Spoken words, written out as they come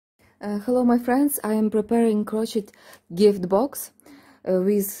Hello my friends, I am preparing crochet gift box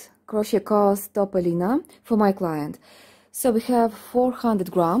with crochet cause top Elina for my client. So we have 400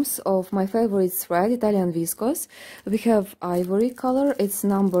 grams of my favorite thread, Italian viscose. We have ivory color, it's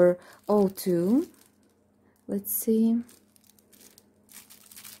number 02. Let's see.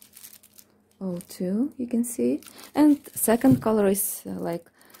 02, you can see. And second color is like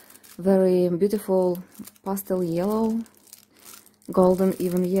very beautiful pastel yellow. Golden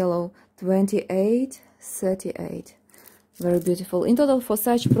even yellow, 2838, very beautiful. In total for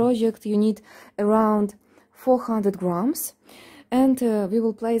such project you need around 400 grams, and we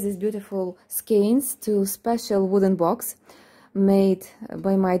will place these beautiful skeins to special wooden box made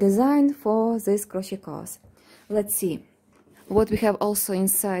by my design for this crochet cause. Let's see what we have also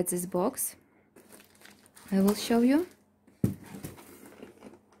inside this box. I will show you.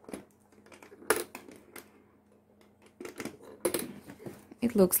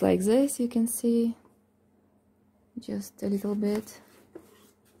 It looks like this, you can see, just a little bit,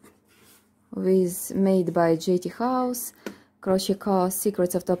 with made by JThouse, crochet cause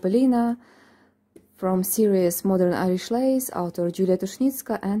Secrets of Top Elina, from series Modern Irish Lace, author Julia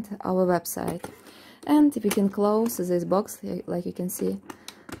Tushnitska, and our website. And we can close this box, like you can see.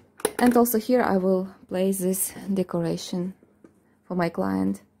 And also here I will place this decoration for my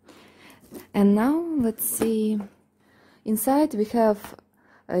client. And now let's see. Inside we have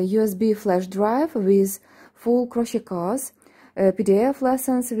a USB flash drive with full crochet cause, PDF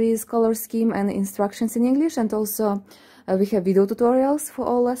lessons with color scheme and instructions in English, and also we have video tutorials for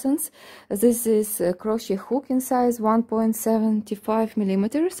all lessons. This is a crochet hook in size 1.75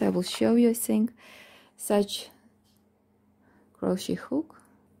 millimeters. I will show you, I think, such crochet hook,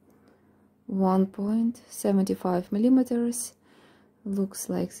 1.75 millimeters, looks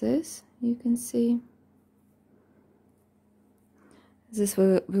like this, you can see. This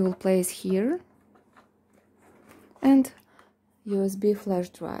we will place here, and USB flash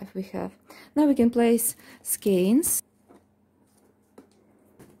drive we have. Now we can place skeins.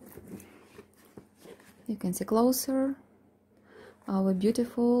 You can see closer. Our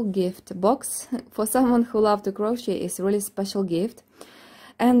beautiful gift box for someone who loves to crochet is really special gift.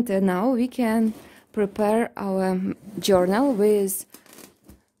 And now we can prepare our journal with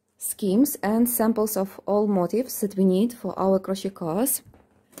schemes and samples of all motifs that we need for our crochet cause.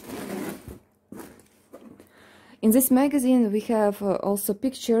 In this magazine we have also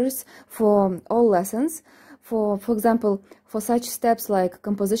pictures for all lessons, for example, for such steps like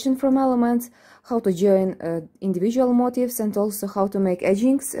composition from elements, how to join individual motifs, and also how to make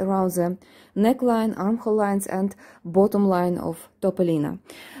edgings around the neckline, armhole lines, and bottom line of top Elina.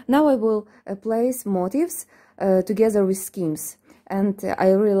 Now I will place motifs together with schemes. And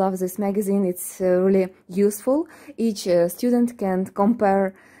I really love this magazine, it's really useful. Each student can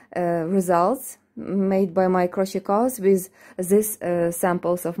compare results made by my crochet cause with these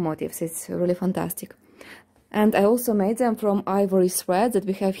samples of motifs. It's really fantastic. And I also made them from ivory thread that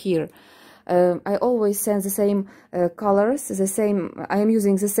we have here. I always send the same colors, I am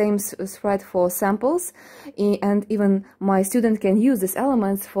using the same thread for samples, and even my student can use these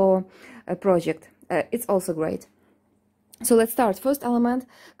elements for a project. It's also great. So let's start. First element,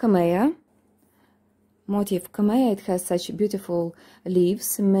 kamea. Motif kamea, it has such beautiful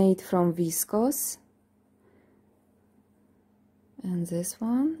leaves made from viscose. And this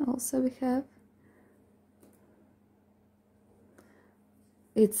one also we have.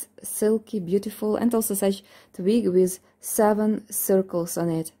 It's silky, beautiful, and also such twig with 7 circles on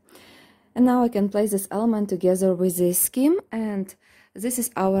it. And now I can place this element together with this scheme, and this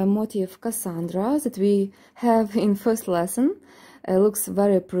is our motif Cassandra that we have in first lesson. Looks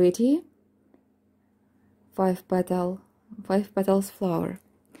very pretty. 5 petals flower.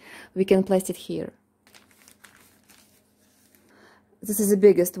 We can place it here. This is the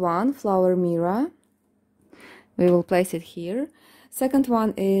biggest one, flower Mira. We will place it here. Second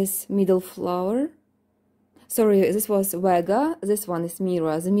one is middle flower. Sorry, this was Vega. This one is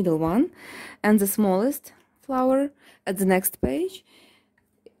Mira, the middle one. And the smallest flower at the next page,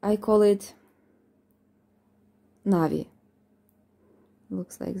 I call it Navi.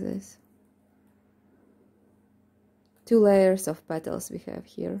 Looks like this. 2 layers of petals we have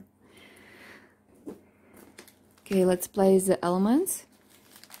here. Okay, let's place the elements.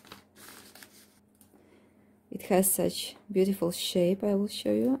 It has such beautiful shape, I will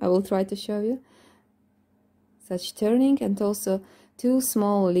show you. I will try to show you. Such turning, and also 2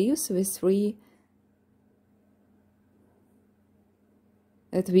 small leaves with 3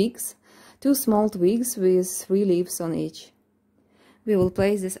 twigs, 2 small twigs with 3 leaves on each. We will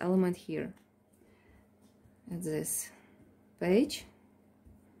place this element here at this page.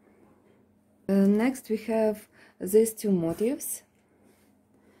 Next we have these two motifs.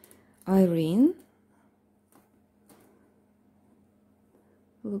 Irene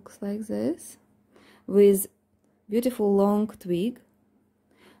looks like this, with beautiful long twig.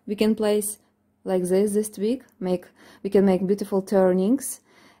 We can place like this twig, we can make beautiful turnings,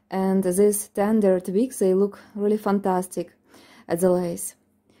 and these tender twigs, they look really fantastic at the lace.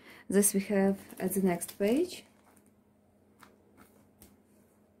 This we have at the next page.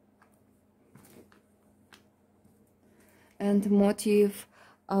 And motif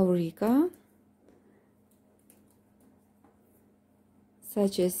Aurica,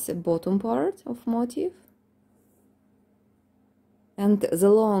 such as the bottom part of motif. And the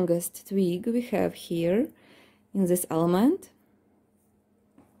longest twig we have here in this element,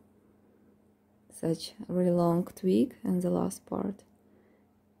 such a really long twig, and the last part.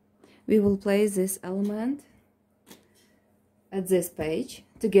 We will place this element at this page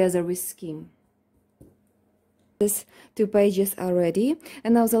together with skein. These two pages are ready,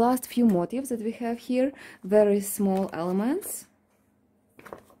 and now the last few motifs that we have here, very small elements.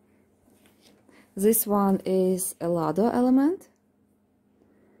 This one is a ladder element.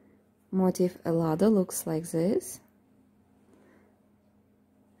 Motif Elada looks like this,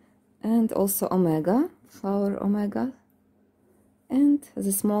 and also omega, flower omega, and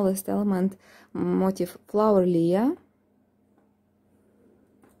the smallest element, motif flower Leah,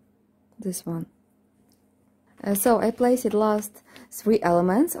 this one. So I placed the last three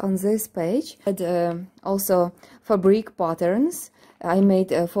elements on this page, and also fabric patterns I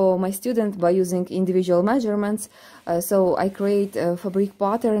made for my student by using individual measurements. So I create fabric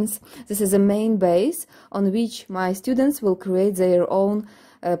patterns. This is the main base on which my students will create their own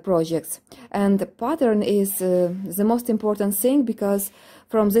projects. And the pattern is the most important thing, because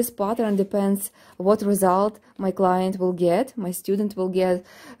from this pattern depends what result my client will get, my student will get.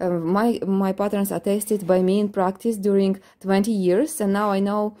 My patterns are tested by me in practice during 20 years, and now I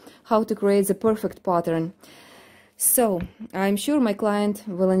know how to create the perfect pattern. So I'm sure my client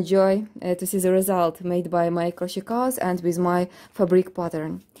will enjoy to see the result made by my crochet cause and with my fabric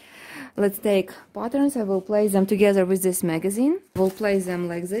pattern. Let's take patterns. I will place them together with this magazine. We'll place them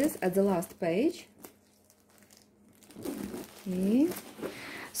like this at the last page. Okay.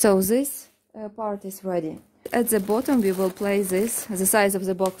 So this part is ready. At the bottom we will place this. The size of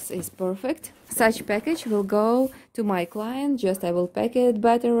the box is perfect. Such package will go to my client. Just I will pack it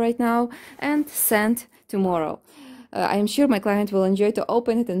better right now and send tomorrow. I'm sure my client will enjoy to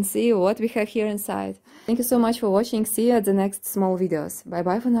open it and see what we have here inside. Thank you so much for watching. See you at the next small videos. Bye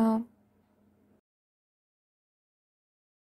bye for now.